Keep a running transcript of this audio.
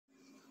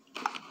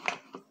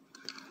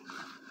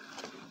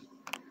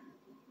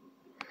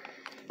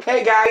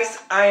Hey guys,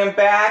 I am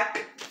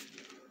back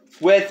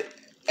with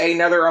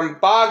another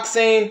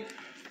unboxing.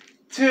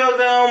 Two of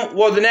them.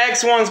 Well, the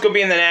next one's going to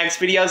be in the next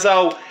video.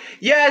 So,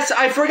 yes,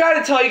 I forgot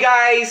to tell you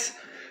guys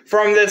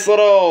from this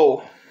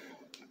little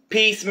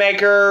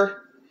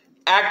Peacemaker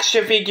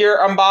action figure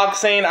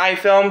unboxing I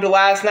filmed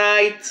last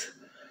night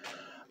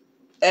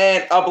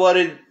and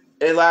uploaded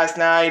it last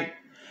night.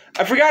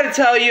 I forgot to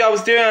tell you I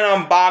was doing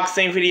an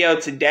unboxing video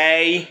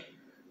today,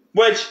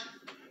 which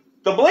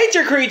the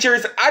Bleacher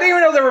Creatures, I didn't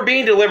even know they were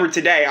being delivered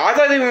today. I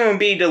thought they were going to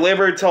be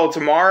delivered till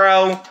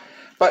tomorrow.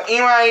 But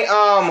anyway,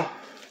 I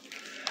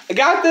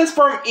got this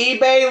from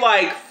eBay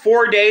like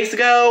 4 days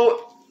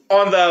ago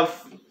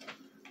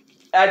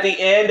at the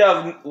end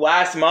of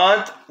last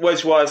month,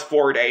 which was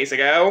 4 days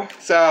ago.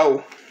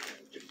 So,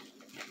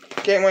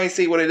 can't wait to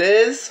see what it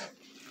is.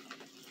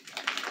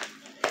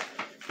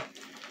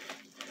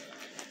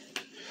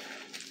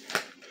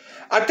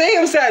 I think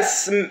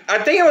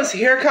it was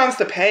Here Comes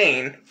the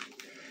Pain.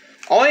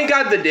 Only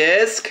got the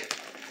disc.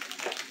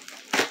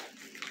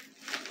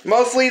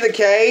 Mostly the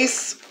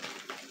case.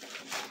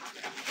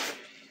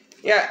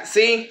 Yeah,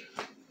 see?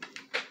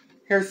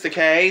 Here's the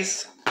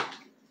case.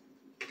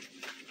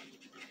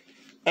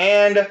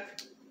 And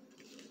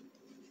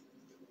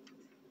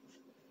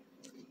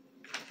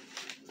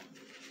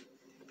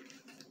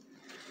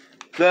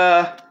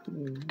the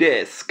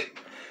disc.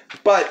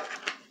 But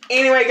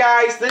anyway,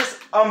 guys, this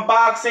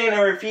unboxing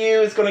and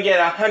review is going to get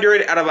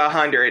 100 out of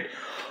 100.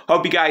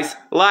 Hope you guys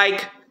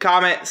like,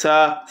 comment,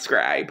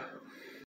 subscribe.